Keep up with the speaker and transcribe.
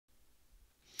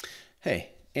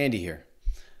Hey, Andy here.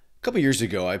 A couple years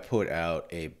ago, I put out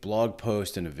a blog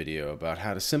post and a video about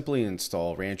how to simply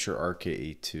install Rancher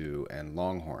RKE2 and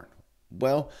Longhorn.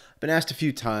 Well, I've been asked a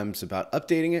few times about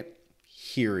updating it.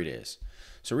 Here it is.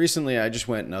 So recently, I just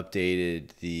went and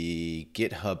updated the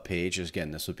GitHub page.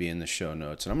 Again, this will be in the show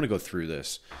notes, and I'm going to go through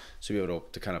this so you'll be able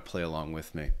to kind of play along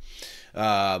with me.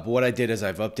 But what I did is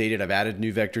I've added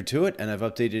NeuVector to it, and I've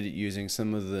updated it using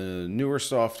some of the newer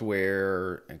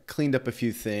software and cleaned up a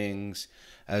few things,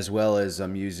 as well as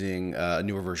I'm using a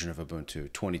newer version of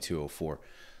Ubuntu, 22.04.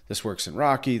 This works in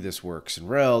Rocky, this works in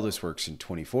RHEL, this works in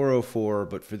 24.04,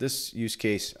 but for this use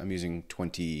case, I'm using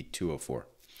 22.04.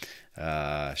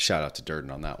 Shout out to Durden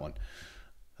on that one.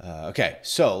 Okay,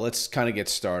 so let's kind of get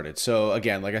started. So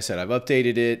again, like I said, I've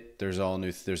updated it. There's a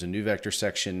NeuVector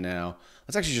section now.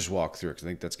 Let's actually just walk through it because I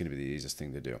think that's going to be the easiest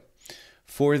thing to do.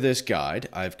 For this guide,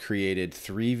 I've created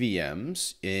 3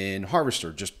 VMs in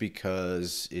Harvester just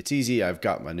because it's easy. I've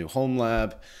got my new home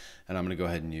lab and I'm going to go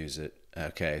ahead and use it.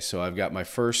 Okay, so I've got my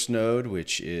first node,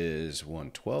 which is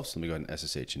 112. So let me go ahead and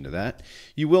SSH into that.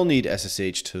 You will need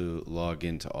SSH to log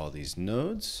into all these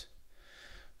nodes.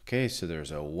 Okay, so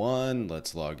there's 01.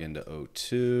 Let's log into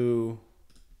 02.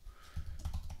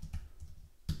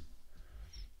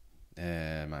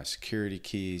 And my security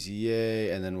keys, yay.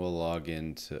 And then we'll log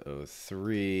into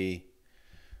 03.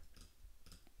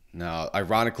 Now,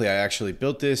 ironically, I actually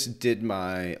built this, updated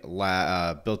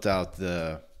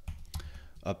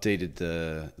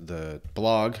the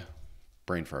blog.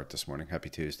 Brain fart this morning. Happy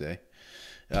Tuesday.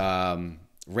 Ran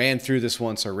through this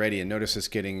once already, and notice it's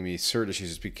getting me cert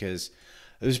issues because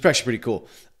it was actually pretty cool.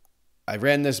 I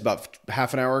ran this about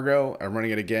half an hour ago. I'm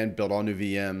running it again, built all new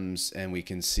VMs, and we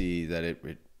can see that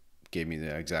it gave me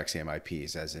the exact same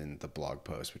IPs as in the blog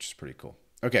post, which is pretty cool.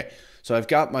 Okay, so I've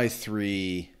got my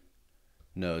 3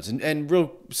 nodes. And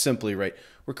real simply, right,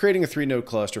 we're creating a 3-node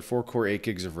cluster, 4-core, 8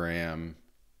 gigs of RAM.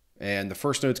 And the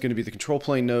first node is going to be the control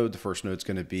plane node. The first node is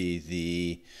going to be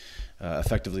the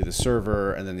effectively the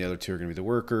server, and then the other 2 are going to be the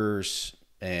workers,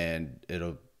 and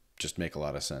it'll just make a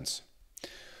lot of sense.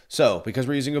 So because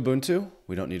we're using Ubuntu,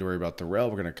 we don't need to worry about the RHEL.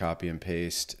 We're going to copy and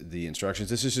paste the instructions.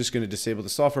 This is just going to disable the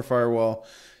software firewall,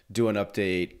 do an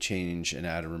update, change and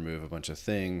add and remove a bunch of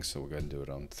things. So we'll go ahead and do it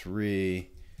on 3,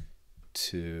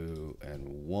 2,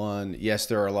 and 1. Yes,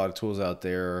 there are a lot of tools out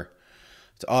there.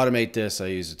 To automate this, I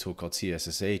use a tool called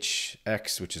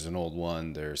CSSHX, which is an old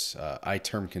one. There's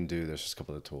iTerm can do. There's just a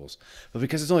couple of tools. But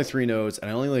because it's only 3 nodes, and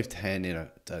I only leave 10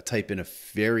 type in a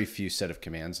very few set of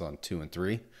commands on 2 and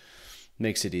 3,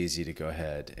 makes it easy to go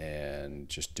ahead and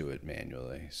just do it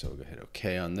manually. So we'll go ahead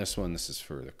OK on this one. This is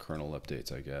for the kernel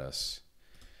updates, I guess.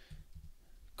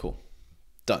 Cool.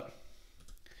 Done.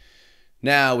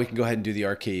 Now we can go ahead and do the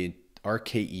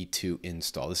RKE2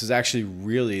 install. This is actually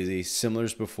really similar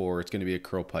as before. It's going to be a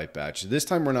curl pipe batch. This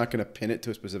time we're not going to pin it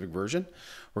to a specific version.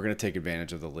 We're going to take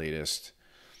advantage of the latest.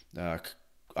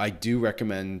 I do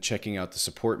recommend checking out the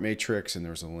support matrix, and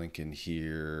there's a link in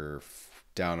here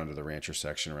down under the Rancher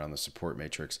section around the support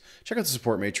matrix. Check out the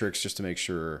support matrix just to make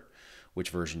sure which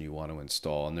version you want to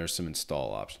install. And there's some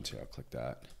install options here. I'll click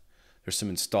that. There's some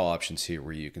install options here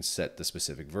where you can set the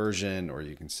specific version, or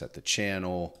you can set the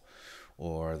channel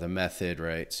or the method,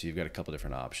 right? So you've got a couple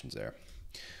different options there.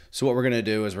 So what we're going to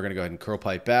do is we're going to go ahead and curl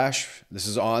pipe bash. This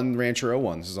is on Rancher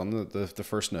 01. This is on the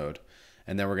first node.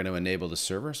 And then we're going to enable the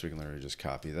server. So we can literally just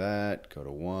copy that, go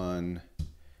to 1,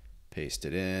 paste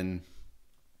it in.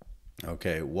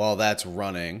 Okay, while that's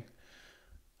running,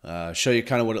 show you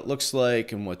kind of what it looks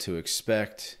like and what to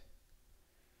expect.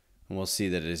 And we'll see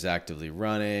that it is actively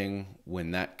running. When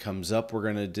that comes up, we're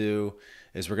going to do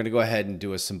is we're going to go ahead and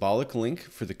do a symbolic link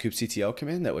for the kubectl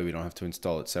command. That way we don't have to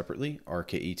install it separately.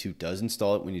 RKE2 does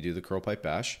install it when you do the curl pipe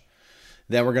bash.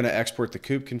 Then we're going to export the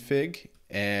kube config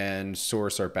and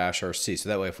source our bash RC. So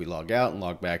that way if we log out and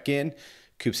log back in,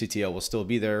 kubectl will still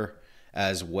be there,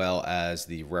 as well as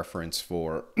the reference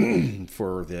for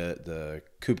for the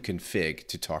kube config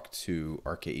to talk to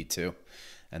RKE2.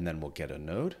 And then we'll get a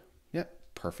node. Yep,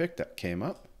 perfect. That came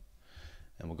up.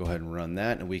 And we'll go ahead and run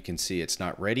that, and we can see it's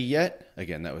not ready yet.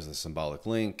 Again, that was the symbolic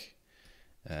link.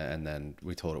 And then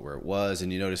we told it where it was.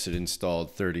 And you notice it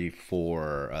installed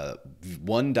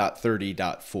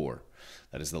 1.30.4.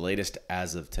 That is the latest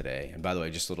as of today. And by the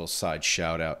way, just a little side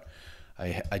shout out.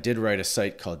 I did write a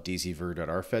site called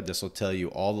dzver.rfed. This will tell you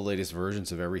all the latest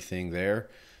versions of everything there.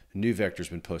 NeuVector's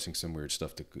been posting some weird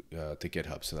stuff to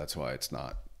GitHub, so that's why it's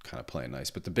not kind of playing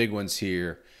nice. But the big ones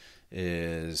here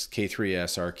is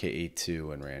K3S,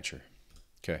 RKE2, and Rancher.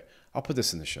 Okay, I'll put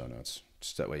this in the show notes,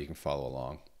 just that way you can follow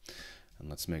along. And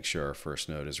let's make sure our first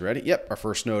node is ready. Yep, our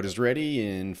first node is ready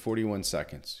in 41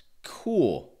 seconds.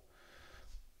 Cool.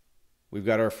 we've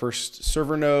got our first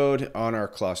server node on our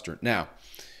cluster. Now,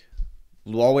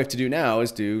 all we have to do now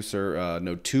is do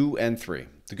node 2 and 3.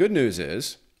 The good news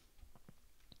is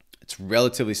it's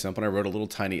relatively simple. I wrote a little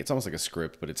tiny, it's almost like a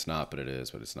script, but it's not, but it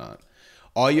is, but it's not.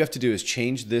 All you have to do is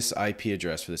change this IP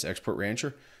address for this export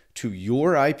rancher to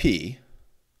your IP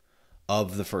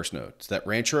of the first node. So that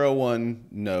rancher 01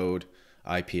 node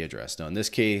IP address. Now in this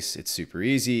case, it's super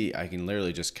easy. I can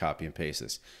literally just copy and paste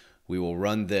this. We will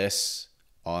run this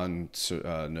on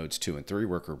nodes 2 and 3,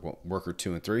 worker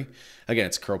 2 and 3. Again,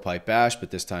 it's curl pipe bash,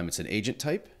 but this time it's an agent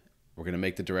type. We're going to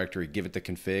make the directory, give it the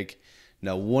config.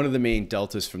 Now, one of the main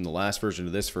deltas from the last version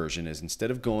to this version is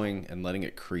instead of going and letting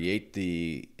it create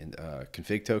the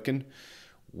config token,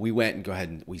 we went and go ahead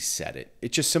and we set it.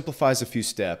 It just simplifies a few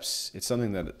steps. It's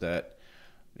something that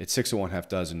it's 6 of one, half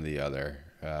dozen of the other.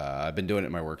 I've been doing it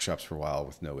in my workshops for a while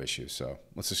with no issue, so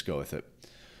let's just go with it.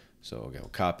 So we'll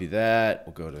copy that.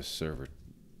 We'll go to server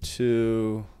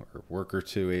 2 or worker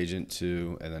 2, agent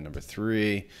 2, and then number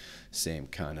 3, same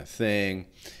kind of thing.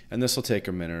 And this will take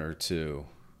a minute or two.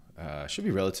 Should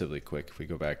be relatively quick if we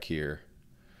go back here.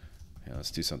 Yeah,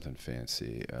 let's do something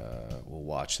fancy. We'll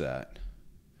watch that.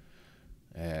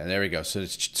 And there we go. So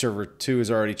server 2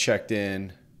 is already checked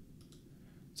in.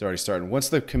 It's already starting. Once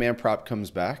the command prompt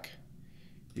comes back,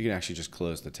 you can actually just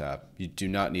close the tab. You do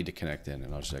not need to connect in,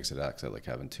 and I'll just exit out because I like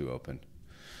having 2 open.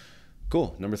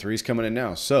 Cool. Number 3 is coming in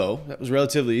now. So that was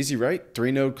relatively easy, right?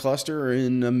 3-node cluster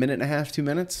in a minute and a half, 2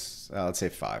 minutes. Let's say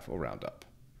 5. We'll round up.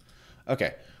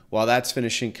 Okay. While that's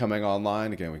finishing coming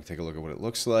online, again, we can take a look at what it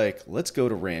looks like. Let's go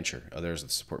to Rancher. Oh, there's the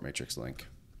support matrix link.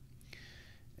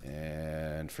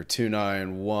 And for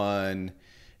 291,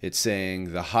 it's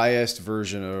saying the highest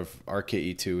version of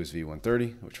RKE2 is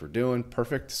v130, which we're doing.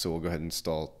 Perfect. So we'll go ahead and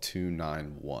install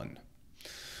 291.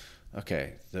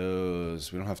 Okay, we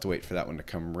don't have to wait for that one to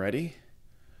come ready.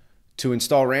 To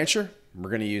install Rancher, we're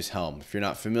going to use Helm. If you're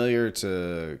not familiar, it's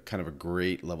a kind of a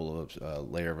great level of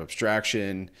layer of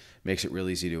abstraction. Makes it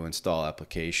really easy to install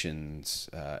applications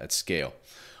at scale.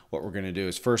 What we're going to do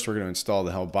is first we're going to install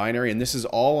the Helm binary, and this is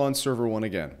all on server 1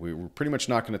 again. We're pretty much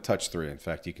not going to touch 3. In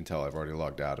fact, you can tell I've already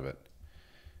logged out of it.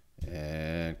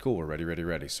 And cool, we're ready, ready,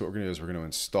 ready. So what we're going to do is we're going to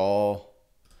install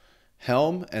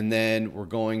Helm, and then we're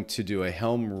going to do a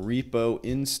Helm repo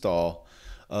install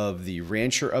of the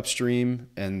Rancher upstream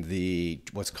and the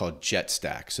what's called Jet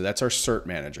Stack. So that's our cert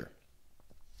manager.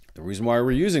 The reason why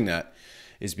we're using that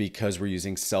is because we're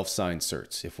using self-signed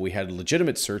certs. If we had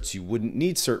legitimate certs, you wouldn't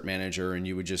need cert manager and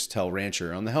you would just tell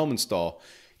Rancher on the Helm install,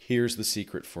 here's the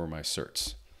secret for my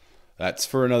certs. That's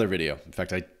for another video. In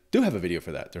fact, I do have a video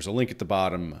for that. There's a link at the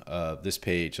bottom of this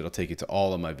page that'll take you to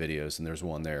all of my videos, and there's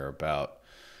one there about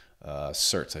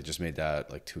certs. I just made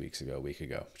that like 2 weeks ago, a week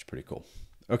ago, which is pretty cool.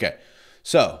 Okay.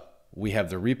 So we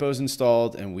have the repos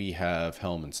installed and we have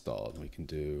Helm installed. We can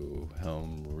do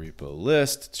Helm repo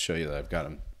list to show you that I've got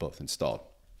them both installed.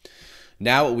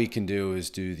 Now what we can do is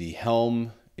do the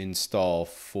Helm install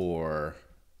for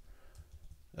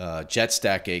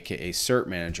JetStack, aka Cert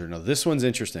Manager. Now this one's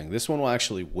interesting. This one will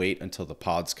actually wait until the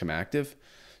pods come active.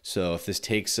 So if this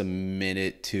takes a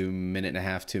minute to minute and a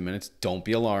half, 2 minutes, don't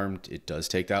be alarmed. It does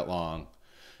take that long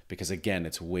because again,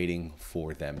 it's waiting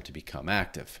for them to become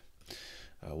active.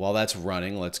 While that's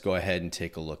running, let's go ahead and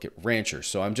take a look at Rancher.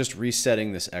 So I'm just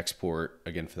resetting this export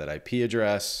again for that IP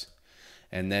address.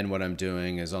 And then what I'm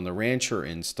doing is on the Rancher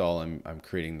install, I'm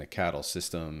creating the cattle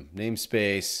system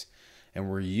namespace, and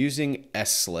we're using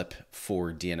slip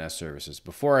for DNS services.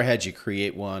 Before I had you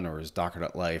create one or is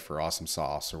docker.life or awesome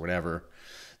sauce or whatever.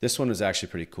 This one is actually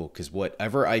pretty cool because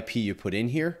whatever IP you put in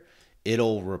here,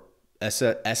 it'll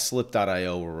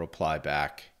slip.io will reply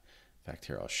back. In fact,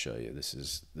 here I'll show you. This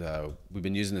is we've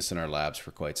been using this in our labs for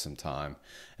quite some time,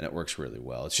 and it works really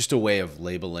well. It's just a way of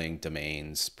labeling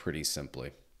domains pretty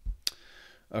simply.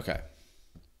 Okay.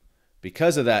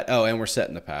 Because of that, oh, and we're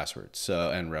setting the password,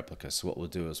 and replicas. So what we'll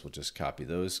do is we'll just copy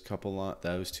those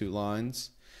 2 lines,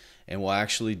 and we'll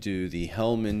actually do the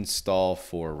Helm install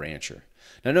for Rancher.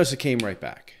 Now notice it came right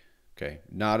back. Okay,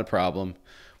 not a problem.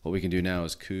 What we can do now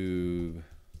is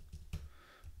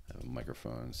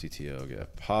microphone, CTO, get a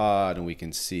pod, and we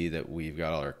can see that we've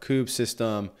got all our kube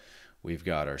system, we've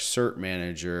got our cert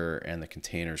manager, and the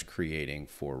containers creating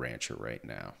for Rancher right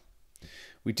now.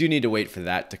 We do need to wait for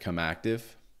that to come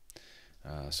active.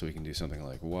 So we can do something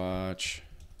like watch.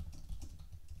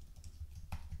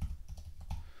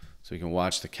 So we can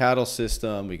watch the cattle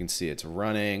system. We can see it's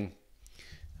running.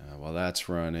 While that's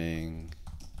running,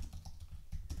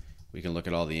 we can look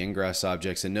at all the ingress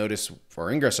objects, and notice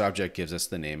our ingress object gives us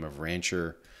the name of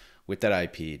Rancher with that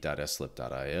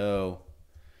IP.slip.io.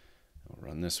 I'll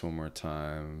run this one more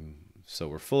time. So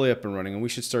we're fully up and running, and we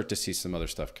should start to see some other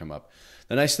stuff come up.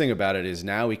 The nice thing about it is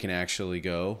now we can actually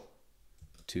go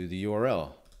to the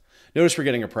URL. Notice we're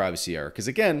getting a privacy error because,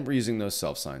 again, we're using those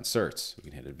self-signed certs. We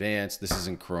can hit advanced. This is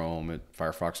in Chrome.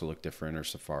 Firefox will look different, or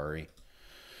Safari,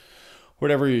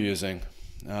 whatever you're using.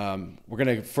 We're going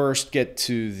to first get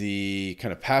to the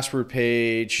kind of password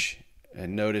page,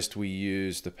 and noticed we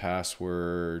use the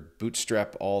password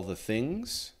bootstrap all the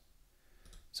things.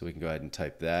 So we can go ahead and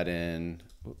type that in,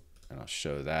 and I'll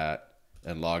show that,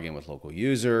 and log in with local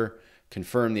user,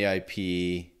 confirm the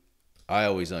IP. I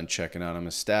always uncheck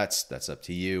anonymous stats. That's up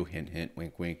to you. Hint, hint,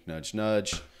 wink, wink, nudge,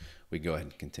 nudge. We go ahead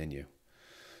and continue.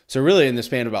 So really in the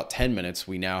span of about 10 minutes,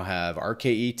 we now have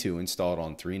RKE2 installed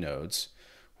on 3 nodes.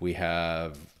 We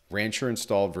have Rancher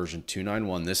installed version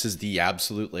 291. This is the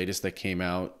absolute latest that came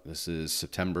out. This is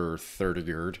September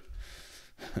 3rd.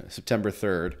 September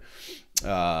 3rd.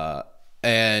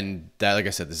 And that, like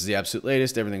I said, this is the absolute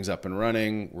latest. Everything's up and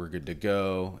running. We're good to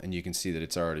go. And you can see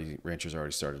that Rancher's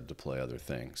already started to deploy other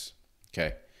things.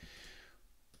 Okay.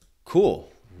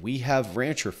 Cool. We have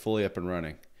Rancher fully up and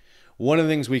running. One of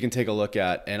the things we can take a look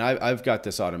at, and I've got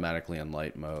this automatically in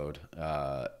light mode.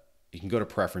 You can go to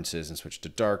preferences and switch to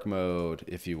dark mode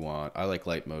if you want. I like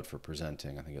light mode for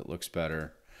presenting. I think it looks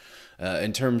better.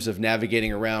 In terms of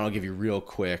navigating around, I'll give you real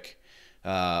quick.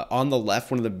 On the left,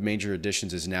 one of the major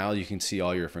additions is now you can see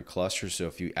all your different clusters. So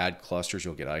if you add clusters,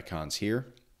 you'll get icons here.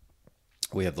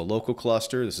 We have the local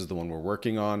cluster. This is the one we're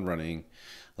working on, running,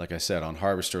 like I said, on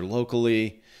Harvester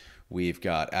locally. We've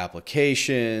got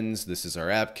applications. This is our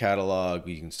app catalog.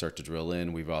 We can start to drill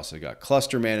in. We've also got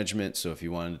cluster management. So if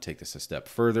you wanted to take this a step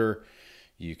further,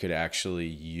 you could actually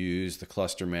use the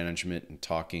cluster management and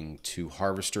talking to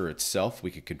Harvester itself.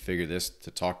 We could configure this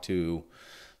to talk to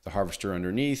the Harvester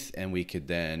underneath, and we could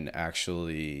then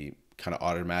actually kind of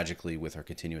automatically with our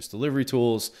continuous delivery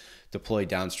tools deploy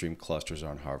downstream clusters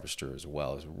on Harvester as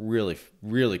well. It's really,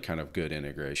 really kind of good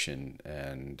integration,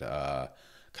 and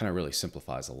kind of really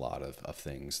simplifies a lot of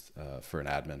things for an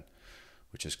admin,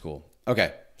 which is cool.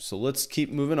 Okay, so let's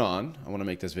keep moving on. I want to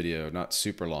make this video not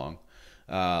super long.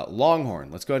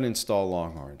 Longhorn, let's go ahead and install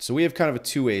Longhorn. So we have kind of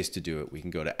 2 ways to do it. We can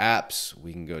go to apps,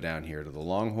 we can go down here to the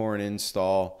Longhorn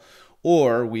install,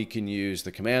 or we can use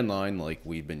the command line like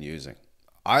we've been using.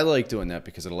 I like doing that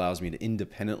because it allows me to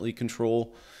independently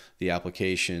control the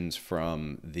applications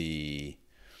from the,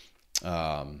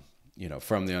 from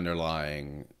the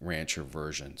underlying Rancher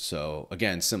version. So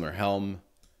again, similar Helm,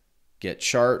 get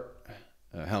chart,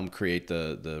 Helm create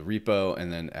the repo,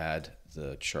 and then add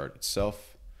the chart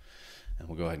itself. And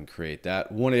we'll go ahead and create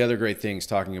that. One of the other great things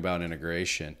talking about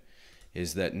integration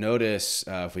is that notice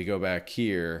if we go back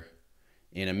here,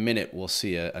 in a minute, we'll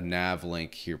see a nav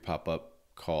link here pop up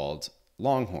called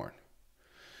Longhorn.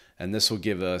 And this will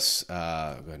give us, go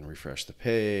ahead and refresh the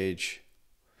page.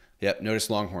 Yep, notice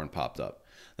Longhorn popped up.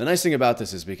 The nice thing about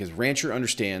this is because Rancher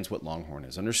understands what Longhorn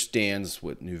is, understands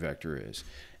what NeuVector is,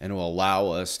 and will allow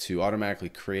us to automatically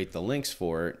create the links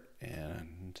for it.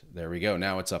 And there we go.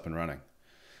 Now it's up and running.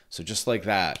 So just like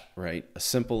that, right? A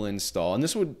simple install.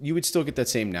 And you would still get that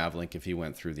same nav link if you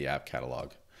went through the app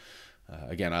catalog.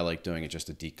 Again, I like doing it just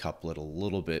to decouple it a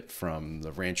little bit from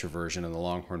the Rancher version and the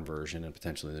Longhorn version and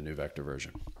potentially the NeuVector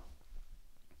version.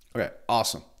 Okay,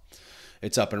 awesome.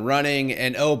 It's up and running.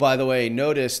 And oh, by the way,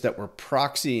 notice that we're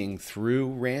proxying through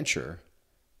Rancher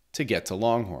to get to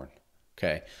Longhorn.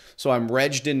 Okay, so I'm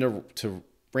regged into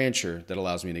Rancher that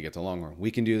allows me to get to Longhorn. We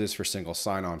can do this for single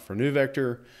sign-on for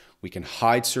NeuVector. We can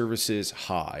hide services,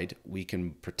 We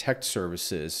can protect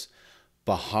services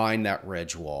behind that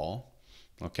reg wall.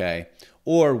 Okay,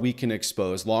 or we can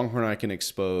expose, Longhorn I can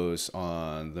expose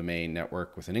on the main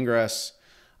network with an ingress.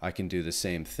 I can do the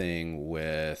same thing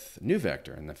with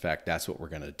NeuVector, and in fact, that's what we're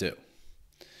going to do.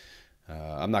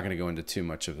 I'm not going to go into too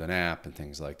much of an app and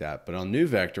things like that, but on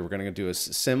NeuVector, we're going to do a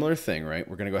similar thing, right?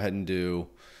 We're going to go ahead and do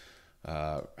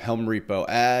Helm repo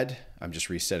add. I'm just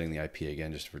resetting the IP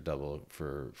again just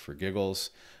for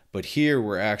giggles. But here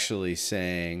we're actually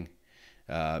saying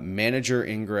manager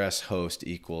ingress host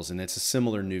equals, and it's a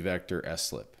similar NeuVector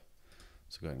slib.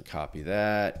 So go ahead and copy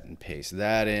that and paste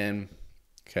that in.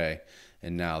 Okay,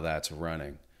 and now that's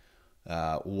running.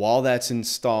 While that's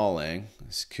installing,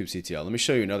 this is kubectl. Let me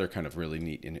show you another kind of really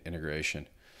neat integration.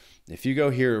 If you go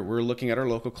here, we're looking at our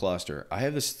local cluster. I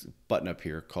have this button up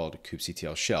here called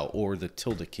kubectl shell, or the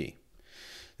tilde key.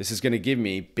 This is going to give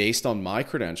me, based on my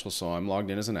credentials, so I'm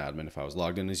logged in as an admin. If I was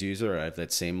logged in as a user, I have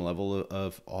that same level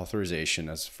of authorization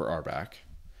as for RBAC.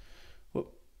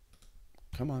 Whoop.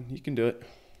 Come on, you can do it.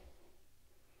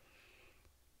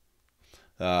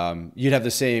 You'd have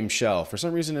the same shell. For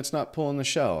some reason, it's not pulling the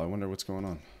shell. I wonder what's going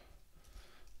on.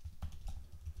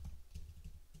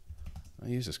 I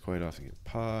use this quite often. Get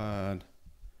pod.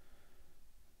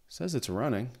 Says it's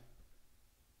running.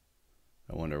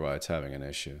 I wonder why it's having an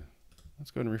issue.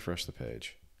 Let's go ahead and refresh the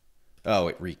page. Oh,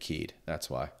 it rekeyed. That's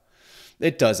why.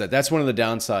 It does that. That's one of the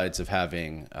downsides of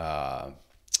having a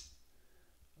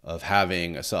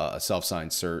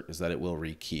self-signed cert is that it will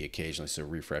rekey occasionally. So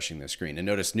refreshing the screen. And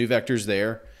notice NeuVector's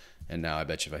there. And now I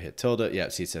bet you if I hit tilde, yeah,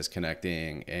 see it says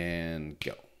connecting and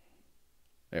go.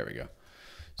 There we go.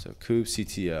 So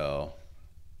kubectl,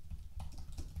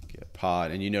 get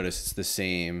pod, and you notice it's the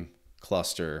same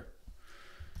cluster,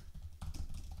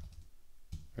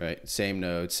 right? Same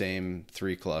node, same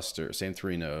three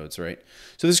nodes, right?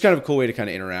 So this is kind of a cool way to kind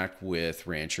of interact with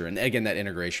Rancher. And again, that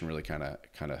integration really kind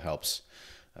of helps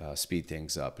speed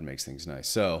things up and makes things nice.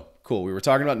 So cool. We were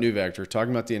talking about NeuVector,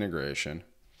 talking about the integration.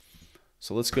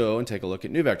 So let's go and take a look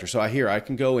at NeuVector. So here I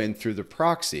can go in through the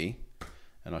proxy,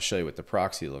 and I'll show you what the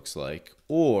proxy looks like.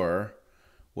 Or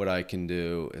what I can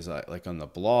do is like on the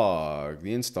blog,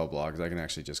 the install blog, is I can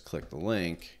actually just click the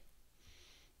link.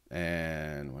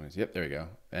 And yep, there you go.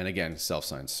 And again,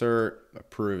 self-signed cert,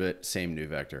 approve it, same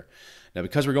NeuVector. Now,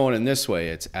 because we're going in this way,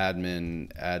 it's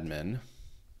admin,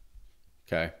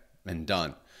 okay, and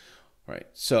done. All right,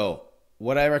 so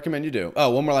what I recommend you do,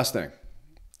 oh, one more last thing.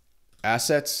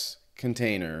 Assets,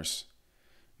 containers,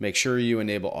 make sure you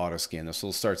enable auto scan. This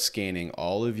will start scanning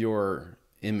all of your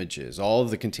images, all of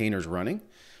the containers running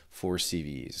for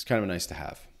CVEs. It's kind of nice to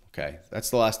have. Okay, that's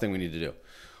the last thing we need to do.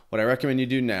 What I recommend you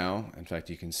do now, in fact,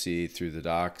 you can see through the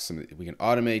docs, we can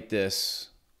automate this.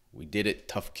 We did it,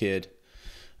 tough kid.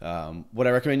 What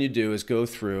I recommend you do is go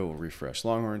through, we'll refresh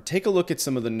Longhorn, take a look at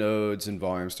some of the nodes and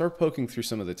volumes, start poking through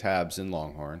some of the tabs in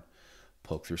Longhorn,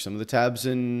 poke through some of the tabs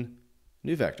in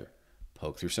NeuVector,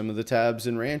 poke through some of the tabs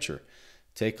in Rancher.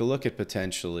 Take a look at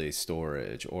potentially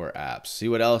storage or apps. See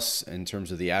what else in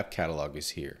terms of the app catalog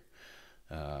is here.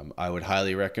 I would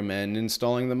highly recommend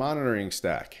installing the monitoring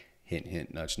stack. Hint,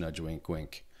 hint, nudge, nudge, wink,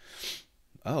 wink.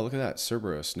 Oh, look at that.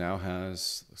 Cerberus now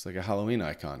has, looks like a Halloween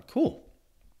icon. Cool.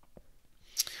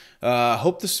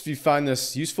 Hope if you find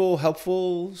this useful,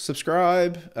 helpful,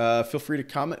 subscribe. Feel free to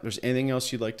comment if there's anything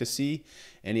else you'd like to see,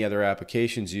 any other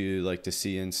applications you'd like to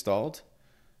see installed.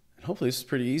 And hopefully this is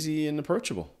pretty easy and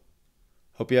approachable.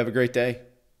 Hope you have a great day.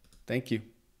 Thank you.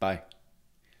 Bye.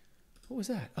 What was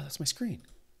that? Oh, that's my screen.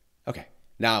 Okay,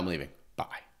 now I'm leaving.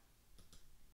 Bye.